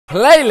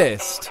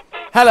Playlist.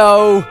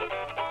 Hello.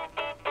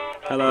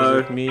 Hello.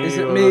 Is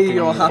it me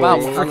you're happy? About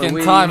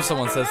freaking time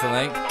someone says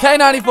something.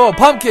 K94,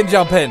 pumpkin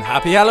jump in.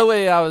 Happy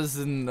Halloween. I was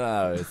in.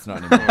 No, it's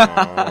not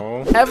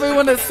anymore.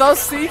 Everyone is so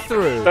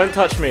see-through. Don't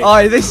touch me.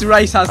 Oh, this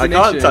race has an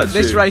issue.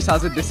 This race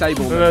has a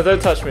disablement. No,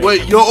 don't touch me.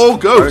 Wait, you're all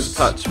ghosts.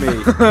 Don't touch me.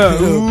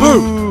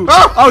 Boo!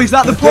 Oh, is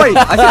that the point?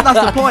 I think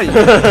that's the point.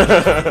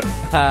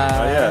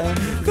 Yeah.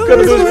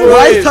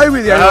 Why is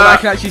Toby the only one I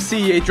can actually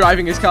see you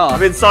driving his car?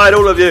 I'm inside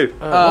all of you.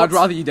 I'd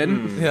rather you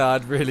didn't. Yeah,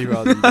 I'd really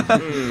rather.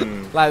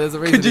 Like, there's a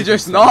reason. Could you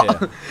just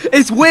not?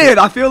 It's weird.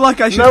 I feel like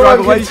I should No drive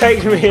one away. can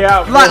take me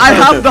out. Like I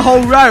have the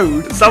whole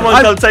road. Someone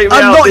I'm, come take me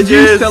I'm out. not bitches.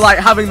 used to like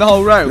having the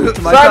whole road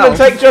to myself. Simon,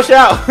 take Josh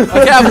out.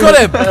 Okay, I've got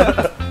him.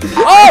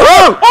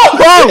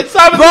 Whoa!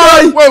 Simon,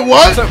 Bye! Wait,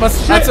 what?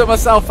 I took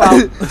myself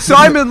out.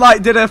 Simon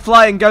like did a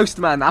flying ghost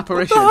man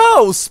apparition. What the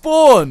hell?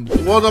 Spawn.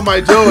 What am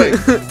I doing?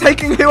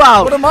 Taking who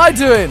out? What am I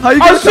doing? How are you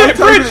going to tell shit,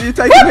 Toby Bridge! that you're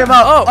taking him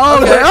out?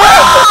 Oh, okay.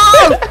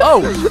 Oh,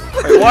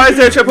 Wait, why is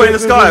there a checkpoint in the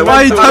sky?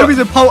 Why, How Toby's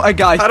a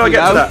poltergeist. do I you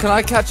get to know? that? can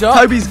I catch up?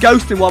 Toby's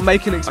ghosting while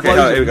making Okay, explosions.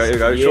 no, here we go, here we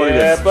go. Surely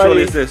Yeah, this. buddy.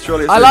 Surely it's this.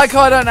 Surely it's I this. like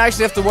how I don't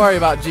actually have to worry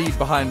about G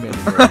behind me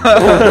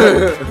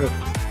anymore.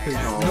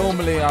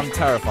 Normally, I'm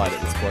terrified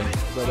at this point.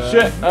 But,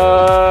 Shit.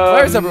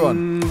 where is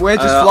everyone? We're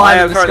just I flying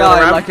am in the currently on the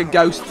sky ramp. like a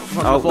ghost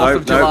from Oh, the 4th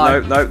of July.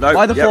 no.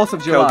 Why the Yep, 4th of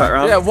curled July? back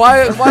round. Yeah, why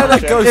are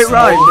they ghosts? It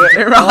rhymed.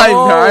 It rhymed,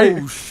 Oh, right?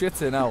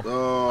 shitting hell.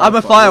 Oh, I'm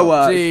a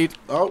firework. G.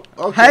 Oh,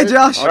 okay. Hey,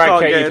 Josh. I Alright,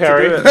 can't Katy get it to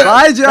Perry. do it.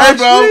 Bye, Josh. Hey,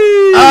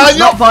 bro.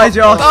 Not bye,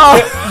 Josh.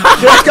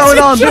 What's going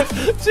on? G,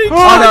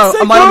 Oh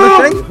no, am I on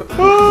the thing?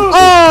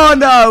 Oh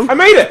no! I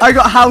made it. I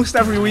got housed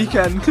every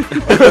weekend.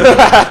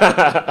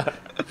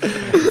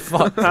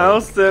 Fuck.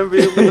 House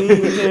every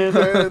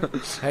weekend.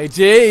 Hey,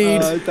 G.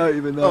 I don't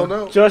even know. Oh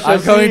no. Josh,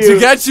 I'm going to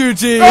get you,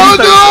 G. Oh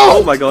no!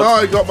 Oh my god.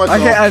 Oh, I got I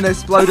myself. hit an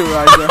exploder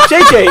riser.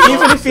 JJ,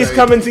 even if he's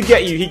coming to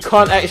get you, he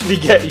can't actually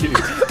get you.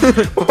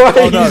 Why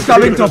are you He's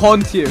coming to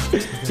haunt you.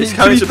 He's To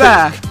coming be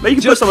fair, Maybe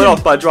you can put someone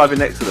off by driving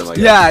next to them, I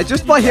guess. yeah,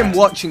 just by him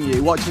watching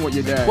you, watching what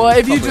you're doing. Well,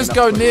 if you probably just enough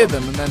go to put near you off.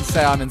 them and then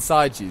say I'm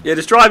inside you. Yeah,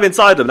 just drive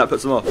inside them, that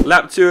puts them off.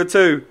 Lap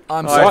 202.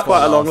 I'm Oh, so it's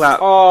quite a long lap.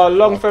 Oh,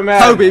 long for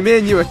man. Toby, me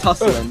and you are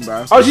tussling,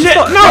 bro. Oh shit!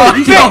 fuck- No!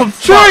 you Get got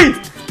trade!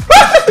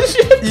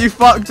 You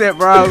fucked it,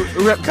 bro.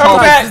 Rip Come Tom.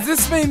 back. Does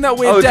this mean that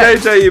we're Oh, dead?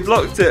 JJ, you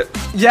blocked it.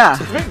 Yeah.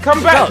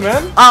 Come back,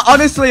 man.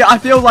 Honestly, I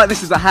feel like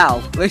this is a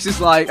hell. This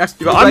is like. A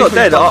But I'm not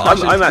dead. I'm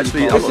crashing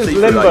actually. people. I'm not This is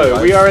see-through like you limbo.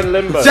 guys. We are in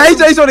limbo.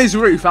 JJ's on his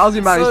roof. How's he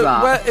manage So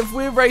that? if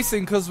we're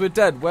racing because we're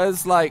dead,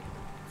 where's like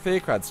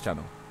Fearcrad's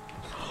channel?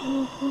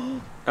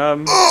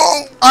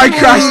 I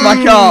crashed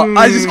my car.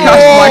 I just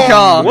crashed my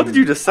car. What did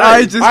you just say?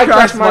 I just I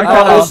crashed my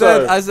car car.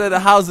 also. I said,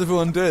 how's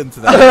everyone doing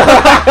today?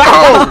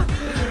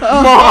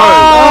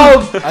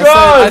 Oh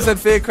I said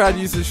Fearcrad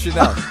uses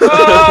Chanel.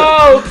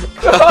 Oh!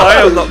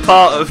 I am not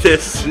part of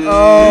this.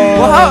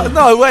 Well, how?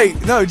 No, wait,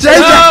 no. JJ,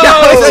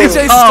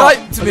 JJ Oh,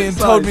 Skyped me and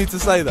told me to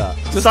say that.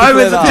 Just to Simon's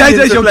clear a that up.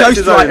 JJ's your Deflect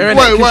his own. ghostwriter, innit?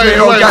 Wait, 'Cause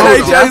we're all wait,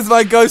 ghosts, JJ is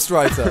my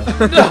ghostwriter.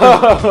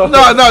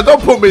 No,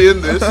 don't put me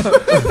in this. What?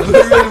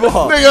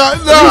 Nigga,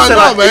 You no, said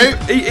no,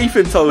 that. mate.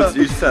 Ethan told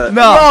you to say it.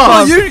 No,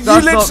 Oh, fam, you that's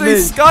not literally me.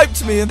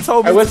 Skyped me and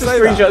told Hey, me where's to the say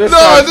screenshot? that. This No,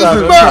 time, this is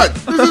Simon? mad.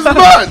 This is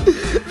mad.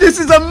 This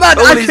is a mad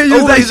All these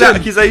accusation.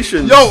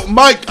 accusations. Yo,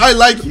 Mike, I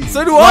like you.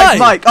 So do Like I.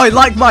 Mike. Oh,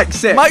 like Mike,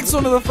 sick. Mike's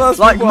one of the first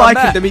Like people Mike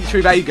I and met.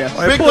 Dimitri Vega.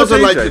 Vic Poor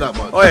doesn't like DJ. you that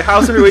much. Oh,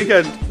 house every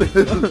weekend.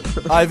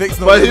 Hi, Vic's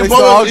not. But Vic's not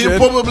he'll arguing.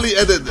 probably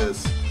edit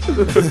this. But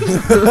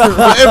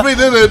if he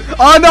didn't,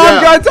 Oh no, I'm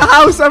Yeah. going to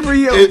house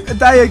every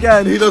day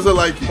again. he doesn't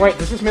like you. Wait,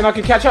 does this mean I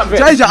can catch up, Vic?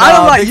 JJ, I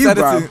don't Nah, like Vic's you,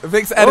 bro. editing,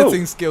 Vic's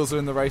editing skills are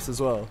in the race as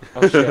well.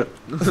 Oh shit.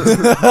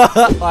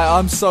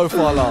 I'm so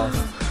far last.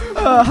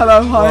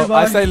 Hello, hi, Well,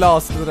 bye. I say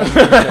last because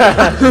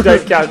I don't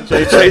Don't count,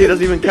 JJ. JD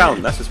doesn't even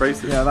count. That's just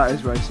racist. Yeah, that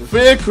is racist.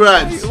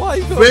 Fearcrad, Why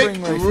you gotta Vic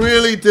bring racism?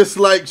 really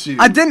dislikes you.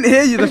 I didn't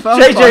hear you the first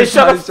JJ, time.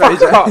 shut the fuck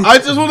JJ. up. I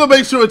just want to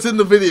make sure it's in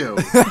the video.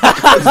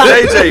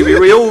 JJ,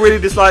 we all really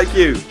dislike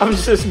you. I'm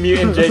just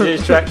muting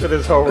JJ's track for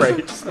this whole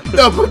race.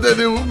 No, but then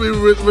it will be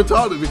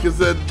retarded because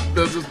then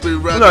they'll just be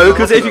random. No,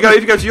 because if you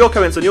go to your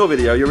comments on your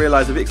video, you'll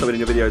realise that Vic's not been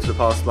in your videos for the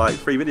past like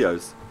 3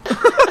 videos.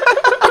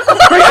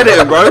 Great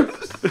editing, bro.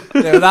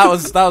 Yeah, that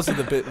was for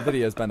the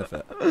video's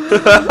benefit.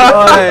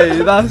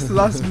 Oi,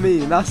 that's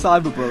mean. That's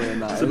cyberbullying.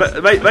 That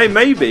is.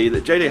 Maybe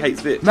that JJ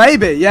hates Vic.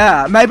 Maybe,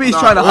 yeah. Maybe he's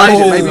trying to hide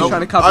it. Maybe he's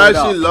trying to cover I it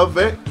up. actually love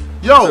it.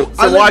 Yo, So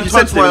I why let have you you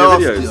touch censored my him in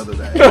ass your the videos? other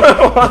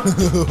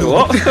day.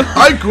 What?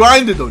 I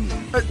grinded on you.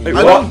 I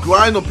what? don't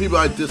grind on people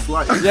I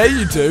dislike. Yeah,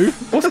 you do.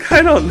 What's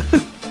going on?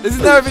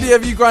 Isn't there a video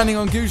of you grinding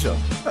on Guja?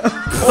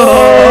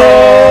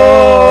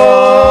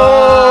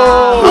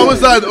 How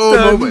was that all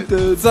moment?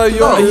 So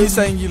are you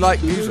saying you like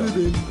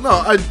Guja? No,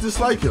 I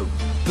dislike him.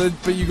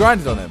 But you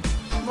grinded on him.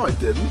 No, I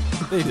didn't.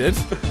 Yeah, you did.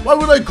 Why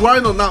would I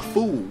grind on that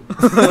fool?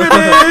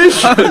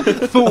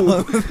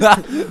 Fool.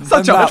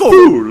 Such a that-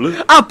 fool.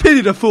 I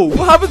pity the fool.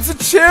 What happened to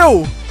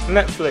chill?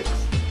 Netflix.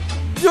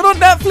 You're not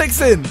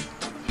Netflixing.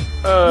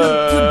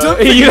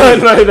 You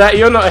don't know that.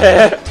 You're not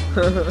here.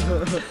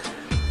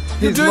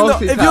 You're doing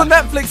if you're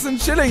Netflix and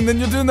chilling, then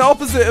you're doing the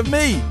opposite of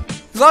me.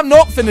 Because I'm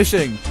not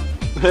finishing.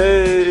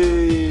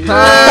 Hey.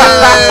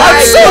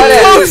 I'm so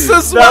close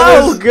as That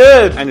well. was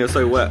good. And you're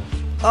so wet.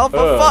 Oh,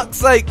 for fuck's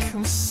sake!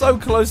 I'm so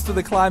close to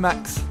the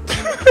climax.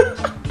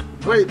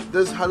 Wait,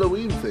 there's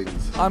Halloween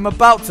things. I'm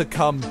about to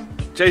come.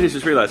 Jaden's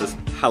just realised there's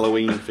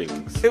Halloween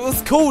things. It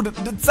was called.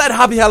 It said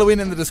Happy Halloween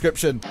in the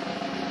description.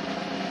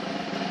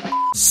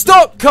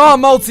 Stock car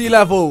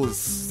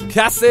multi-levels.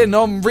 Cassin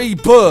on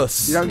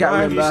rebus. You don't get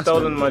Why have you reimbursement.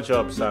 stolen my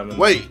job, Simon?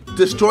 Wait,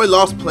 destroy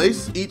last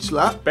place each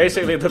lap?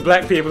 Basically, the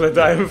black people are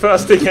dying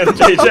first again,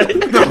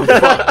 JJ.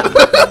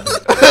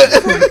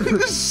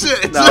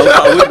 Shit! No,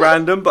 I was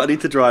random, but I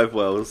need to drive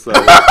well, so.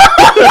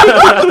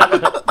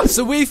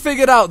 So we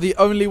figured out the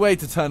only way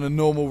to turn a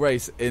normal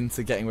race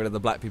into getting rid of the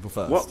black people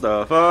first. What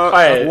the fuck?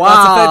 Hey,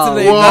 Wow. That's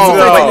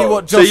effectively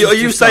what So Josh are has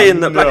you just saying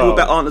done. that black No.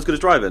 people aren't as good as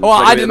driving? Oh, So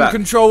I give it didn't back.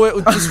 control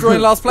it,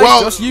 destroying last place.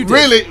 Well, Josh, you did.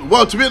 really?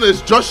 Well, to be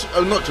honest, Josh,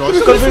 not Josh.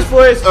 Because his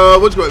voice. What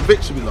do you call it?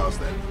 Vic should be last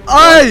then.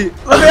 Hey,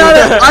 let me at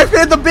it. I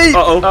feared the beat.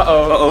 Uh-oh.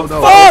 Uh-oh. Uh-oh.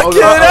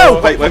 Fucking hell!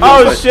 Wait, wait,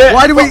 Oh wait. shit!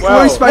 Why do we? Wow.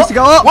 Were we supposed to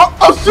go up? What?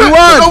 Oh shit! We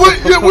won. No, wait,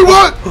 yeah, we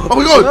won! Oh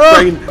my god!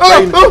 Brain.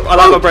 I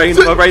like my brain.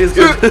 My brain is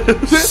good.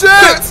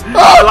 Shit!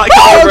 I like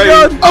my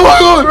brain. Oh my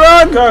god!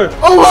 Run! Go!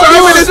 Oh my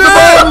Simon god! is the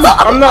bomb.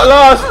 I'm not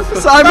last!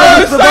 Simon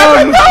is the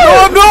bomb. No,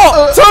 I'm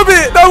not! Toby!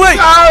 No, wait!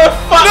 No!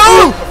 Fuck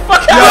No! on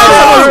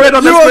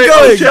You this are bit.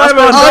 going!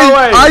 Simon, no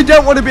way! I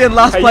don't want to be in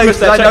last Hey, you place missed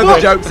because I that know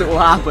the checkpoint. jokes that will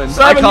happen.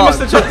 Simon, you I missed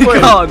the can't.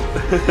 checkpoint. I can't.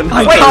 I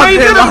Wait, can't you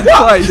be in didn't last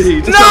place.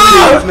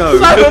 No.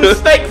 Simon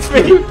staked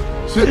me!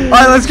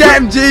 Alright, let's get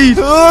him, G.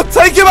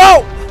 Take him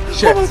out!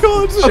 Shit. Oh my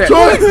god! Shit.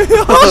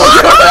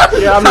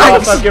 Yeah, I'm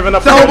lost. I've given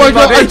up. Oh my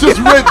god! I just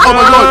went! Oh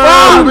my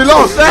god! We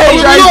lost! Oh my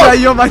JJ, god!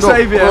 you're my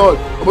saviour. Oh my god!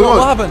 Oh my What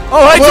god! happened?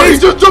 Oh, hey, Well, he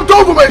jeez! just jumped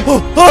over me!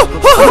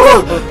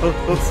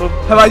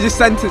 Have I just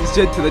sentenced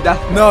Jid to the death?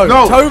 No,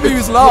 No. Toby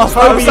was last.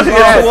 Toby's Get off the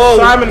dead. wall.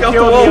 Simon Get off the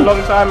killed me wall. a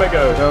long time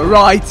ago. The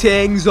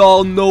writing's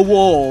on the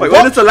wall. Wait,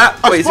 when does the lap?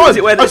 I Wait, spun. is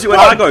it when I I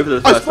spun. go for the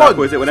I first spun. lap,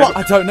 or is it whenever?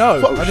 I don't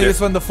know. Oh, I think shit. it's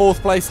when the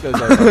fourth place goes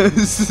over.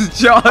 This is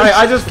Josh. Hey,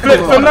 I just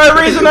flipped for no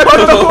reason. I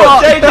couldn't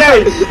afford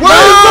JJ.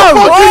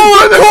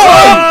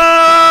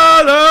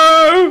 Oh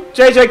no!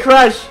 JJ,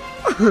 crash.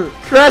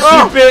 Crash,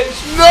 you bitch.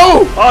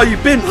 No! Oh, you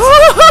bint! You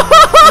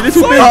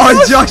little bint! Oh,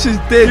 Josh is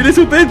You dead.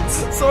 little bint!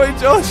 Sorry,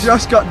 Josh.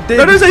 Josh got No,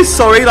 don't dead. say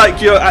sorry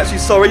like you're actually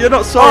sorry. You're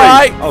not sorry.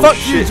 Alright, oh, fuck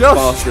shit, you, Josh.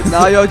 bastard.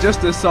 Now you're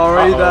just as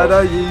sorry Uh-oh. that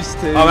I used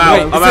to. I'm out.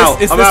 Wait, I'm is this-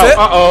 out. is I'm this out. it?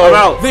 I'm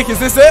out. Vic, is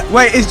this it?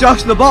 Wait, is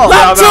Josh the bomb?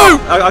 Lap I'm two!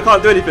 out. I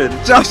can't do anything.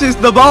 Josh is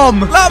the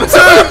bomb. Lap two!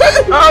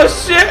 Oh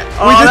shit.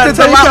 We just did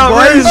the lap,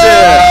 boys.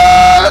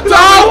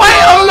 Oh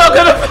wait, I'm not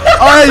gonna.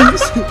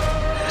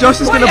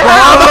 Josh is gonna bomb.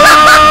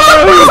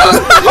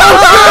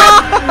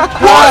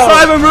 Oh,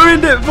 Simon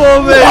ruined it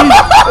for me.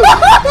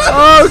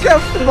 Oh, get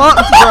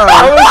fucked, bro.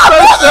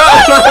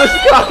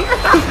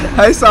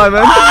 Hey,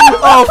 Simon.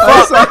 Oh, Hey,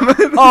 fuck! Simon.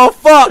 Oh,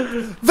 fuck!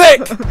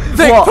 Vic!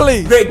 Vic, What?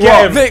 please! Vic,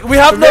 get him. Vic, we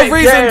have no Vic,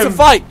 reason get to him.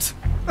 fight!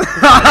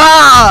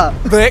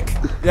 Vic?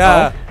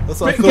 Yeah. That's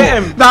what I thought.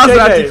 Get him. That was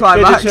an JJ,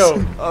 anticlimax. JJ, chill.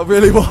 I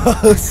really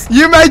was.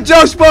 You made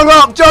Josh bomb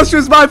up. Josh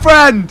was my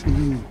friend.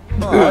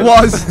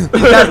 Was. He's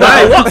dead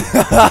now.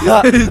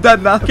 He's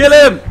dead now. Kill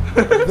him.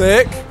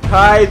 Vic?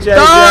 Hi, JJ.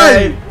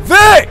 Die.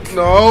 Vic!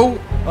 No!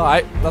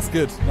 Alright, that's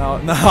good. Now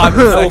I'm I'll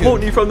second.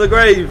 haunt you from the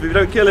grave if you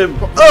don't kill him.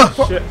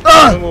 Shit.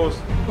 Simon Walls.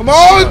 Come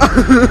on!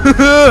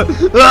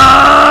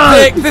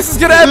 Vic, this is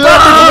gonna end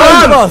badly for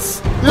both of us!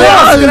 Vic,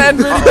 this is gonna end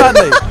really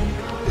badly.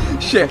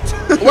 Shit.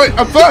 Wait,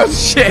 I'm first!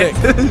 Shit.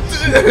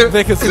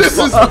 Vic has This just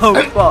is... Oh,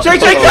 fuck. JJ,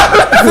 go.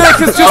 Vic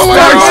has just Oh my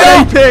fucked me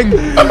up! Sleeping.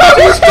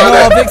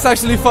 No, Vic's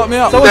actually fucked me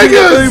up.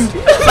 Niggas!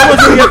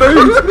 Someone's gonna get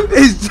boomed.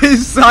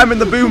 Is Simon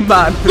the boom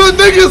man? The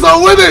niggas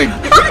are winning!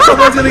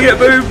 Someone's gonna get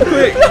boomed.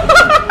 Quick.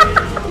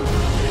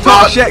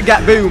 Oh shit,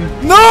 get boom.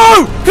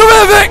 No! Come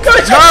here, Vic!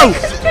 No!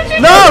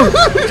 No!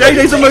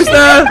 JJ's almost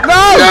there.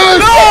 No!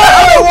 Yes! I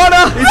don't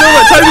wanna! He's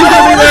almost. Toby's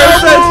gonna be there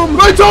instead.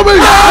 Right, Tommy!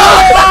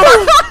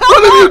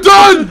 What have you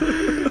done?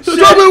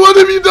 Tommy, what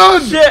have you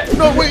done? Shit.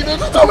 No, wait, no,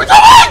 Tommy,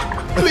 Tommy!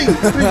 Please,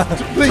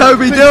 please,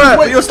 Toby, please, do it.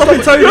 Wait, You're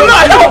stopping Toby. You're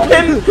not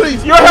helping.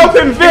 Please. You're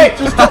helping Vic.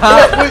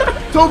 wait,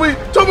 Tommy,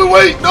 Tommy,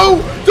 wait,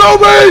 no,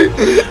 Tommy!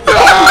 He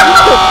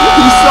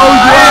sold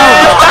you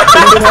out!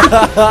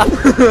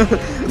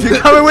 You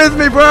coming with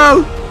me,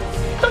 bro?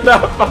 No,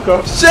 fuck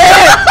off. Shit!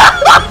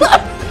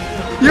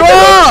 You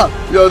are!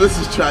 Yo, this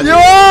is tragic. You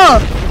are!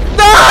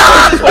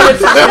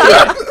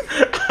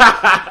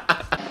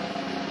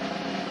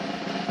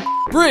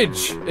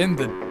 Bridge in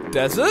the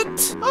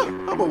desert?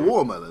 I'm a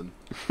watermelon.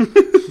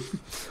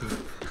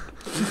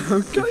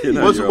 You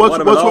know, What's, you're a what's,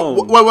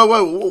 watermelon.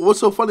 wait, what's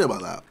so funny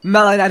about that?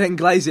 Melon Ed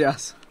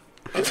Iglesias.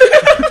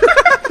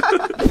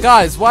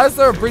 Guys, why is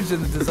there a bridge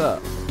in the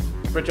desert?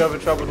 Bridge over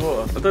troubled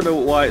water. I don't know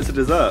why it's a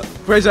dessert.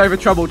 Bridge over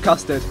troubled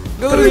custard.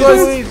 Look at these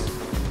guys.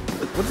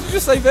 What did you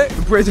just say, Vic?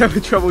 Bridge over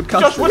troubled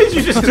custard. Josh, what did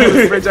you just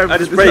do? Bridge over I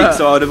just dessert. braked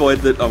so I'd avoid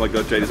the. Oh my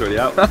god, Jaden's already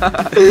out.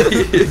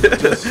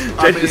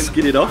 Jaden just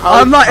skidded off.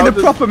 I'm not in How a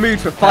does- proper mood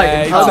for fighting.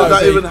 Hey, How did that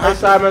Toby. even Hey, happen?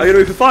 Simon. Are you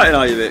ready for fighting,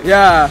 are you, Vic?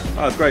 Yeah. Oh,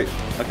 that's great.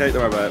 Okay,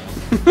 don't worry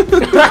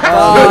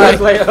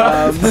about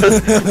Later.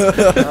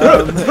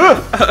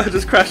 it.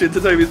 Just crash into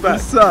Toby's back.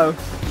 So,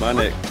 My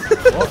Nick.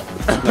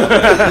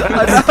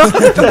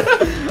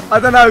 I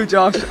don't know,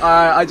 Josh.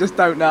 I just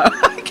don't know.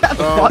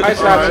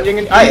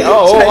 Hey,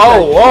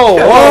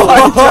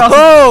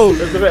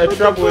 there's a bit of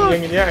trouble with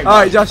yin and yang.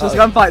 Alright, Josh, let's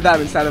go and fight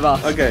them instead of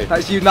us. Okay.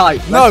 Let's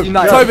unite. No, Let's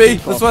unite Toby,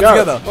 people. let's work Go.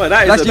 together. Well,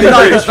 that is Let's a big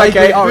unite boost. this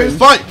vaguely Okay. orange.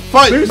 Fight!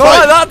 Fight! Not like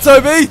Fight! that,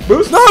 Toby.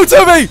 No,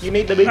 Toby. You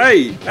need the big.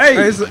 Hey, hey.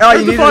 Oh, you who's needed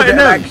a fighting bit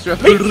them? extra.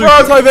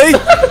 Leapfrog, Toby.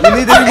 You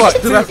needed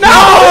extra.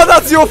 No,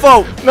 that's your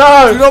fault. Do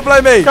No, not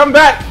blame me. come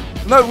back.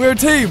 No, we're a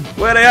team.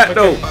 Where they at,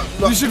 though?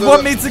 You should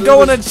want me to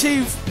go and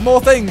achieve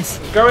more things.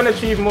 Go and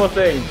achieve more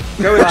things.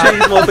 Go and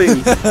achieve more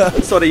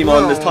things. Sorry,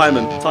 Iman, there's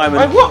Timon.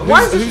 Wait, what?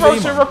 Why is this who's road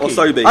so Emo? rocky? Or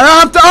Sobi. I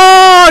have to.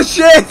 Oh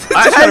shit!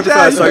 I actually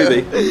prefer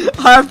Sobi.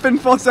 I have been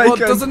forsaken.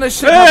 Well, doesn't a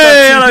ship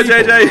Hey, have hello, to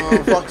have two people? JJ.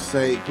 Oh, fuck's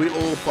sake. We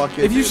all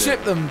fucking. If you did it.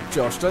 ship them,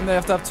 Josh, don't they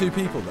have to have two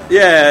people there?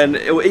 Yeah, and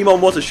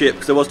Iman was a ship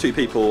because there was 2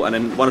 people, and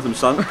then one of them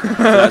sunk. So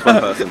that's one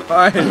person.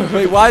 Alright.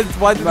 Wait, why did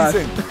he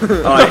sing?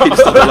 Oh, he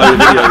just stopped uploading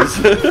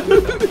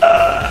videos.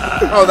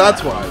 Oh,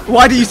 that's why.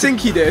 Why do you think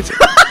he did?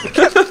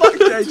 Get the fuck,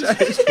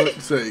 JJ.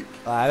 Fuck's sake.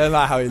 I don't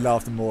like how he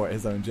laughed more at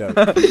his own joke.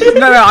 No,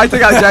 I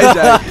think I'm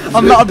JJ.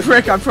 I'm not a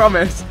prick, I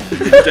promise.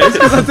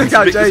 I think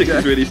I'm JJ.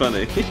 It's really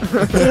funny.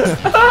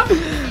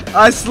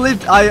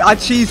 I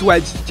cheese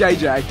wedged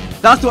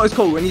JJ. That's what it's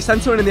called. When you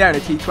send someone in the air in a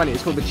T20,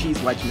 it's called the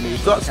cheese wedge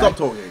maneuver. Stop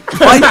talking.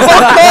 Fuck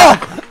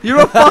off!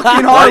 You're a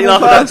fucking Why are you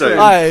horrible laughing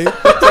at that person.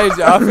 joke? Hey,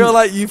 JJ, I feel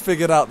like you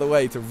figured out the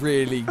way to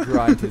really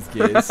grind his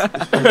gears.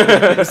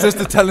 It's just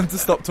to tell him to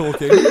stop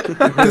talking,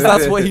 because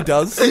that's what he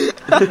does. You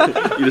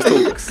just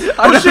talks.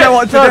 I don't know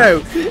what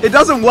to do. It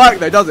doesn't work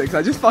though, does it? Because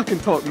I just fucking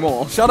talk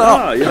more. Shut up.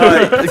 Ah, you're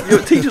right. Your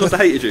teacher must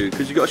have hated you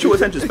because you got a short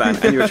attention span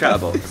and you're a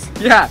chatterbox.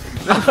 Yeah,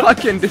 they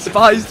fucking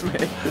despised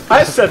me.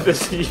 I said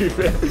this to you.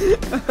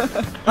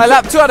 I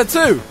lap 2 out of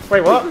 2.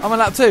 Wait, what? I'm on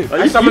lap 2.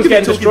 Like, Someone's you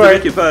getting could be talking to a destroyed.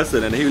 wicked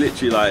person and he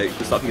literally like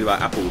just start thinking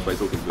about apples by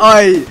talking to him.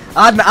 I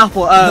had an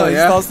apple No, he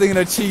earlier. starts thinking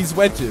of cheese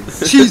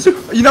wedges. Cheese,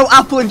 you know,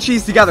 apple and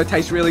cheese together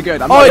taste really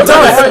good. I'm Oh, not it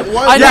gonna lie. does.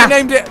 why- I yeah.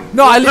 named it.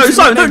 No, I No, literally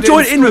Simon, don't named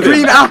join it in with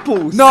Green it.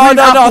 apples. No, Green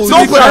no, no. apples. To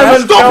be fair,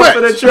 Stop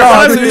it! no,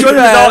 Join to the be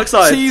fair, dark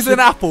side. cheese and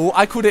apple,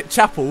 I called it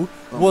chapel,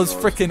 was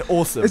freaking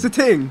awesome. It's a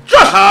ting.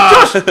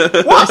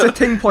 What? It's a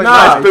ting point.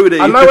 Nah, Nice booty.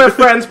 I know we're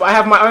friends, but I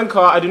have my own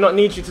car. I do not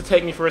need you to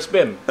take me for a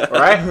spin.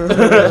 Alright?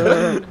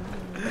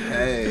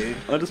 Hey.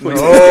 I just want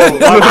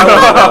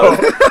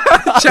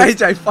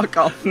JJ, fuck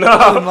off. Something No.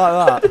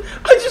 like that.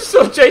 I just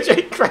saw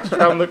JJ crash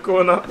around the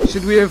corner.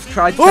 Should we have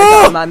tried to take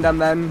Oh! out Mandem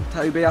then,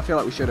 Toby? I feel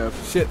like we should have.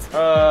 Shit.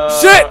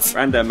 Shit!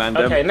 Random,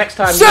 mandem. Okay, next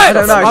time. Shit! I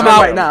don't know, I'm so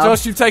out. wait now.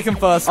 Josh, you've taken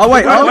first. Oh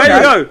wait, oh, Where okay.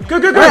 you go? Go,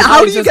 go, go. Wait, how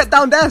I do you just- get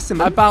down there, I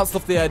Simon? bounced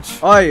off the edge.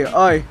 Oi,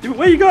 oi.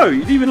 Where you go? You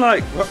didn't even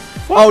like.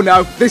 Oh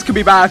no, this could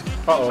be bad.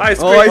 Uh-oh. Ice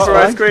cream, Oh, ice for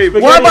ice cream.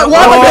 Why am I?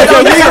 Why am Oh, I okay,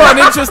 down we there? got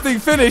an interesting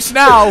finish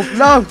now.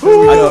 No.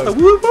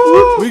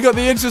 We got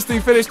the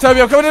interesting finish.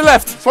 Toby, I'm coming in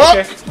left. Fuck!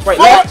 Okay. Wait, Fuck!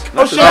 left.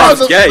 Oh, shit.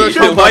 the- Gay. the Why are you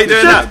comeback doing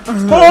is- that?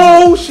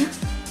 Oh, shit.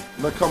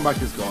 The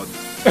comeback is gone.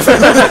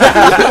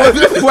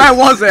 Where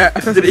was it?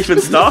 Did it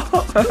even start?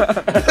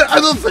 I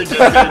don't think it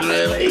did,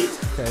 really.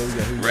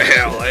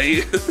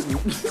 Really?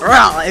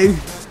 Really?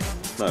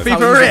 No. Be How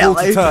for we use the ball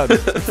to really?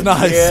 turn.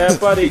 Nice. Yeah,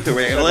 buddy.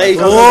 Really?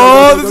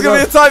 Oh, this is going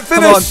to be a tight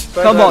Come on, finish.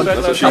 come on,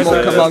 That's what she come on,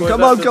 said. come on,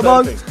 come on, come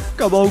on,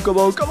 come on, come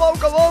on, come on,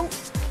 come on.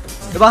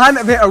 If I hadn't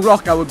have hit a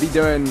rock, I would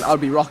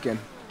be rocking.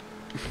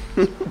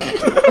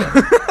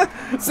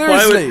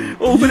 Seriously.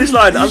 All finish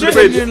line under the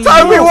bridge. Genuinely-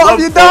 Tell me what have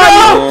you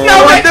done?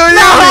 No, What do you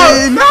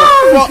mean?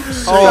 Fuck's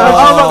sake.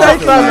 I'm Oh,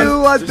 taking Simon. you,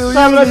 what do you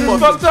Simon, mean? you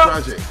fucked up.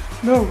 Tragic.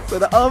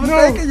 But I'm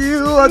taking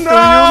you, what do you You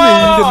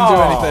mean? didn't do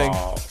anything.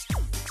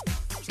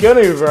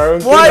 Gunny, bro.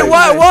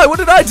 Why? What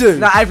did I do?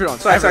 No, everyone.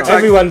 Sorry.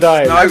 Everyone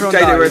died. No, Everyone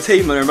JJ, we're a dies. team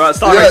and we're about to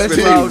start Yeah, this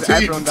next world, video.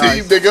 everyone team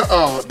dies. nigga.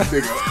 Oh,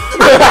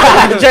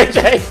 nigga.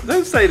 JJ.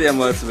 Don't say the M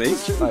word to me.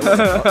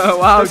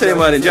 Wow. Don't say the M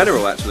word in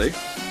general, actually.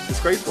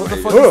 Disgraceful. What the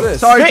behaviour. fuck is this?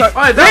 Sorry, Hey,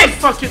 Alright, that's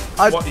fucking.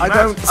 I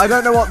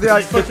don't know what the.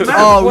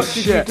 Oh What did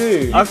you shit.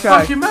 do? Okay.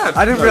 fucking mad.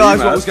 I didn't No, realise you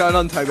what mad. was going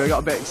on, Toby. I got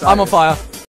a bit excited. I'm on fire.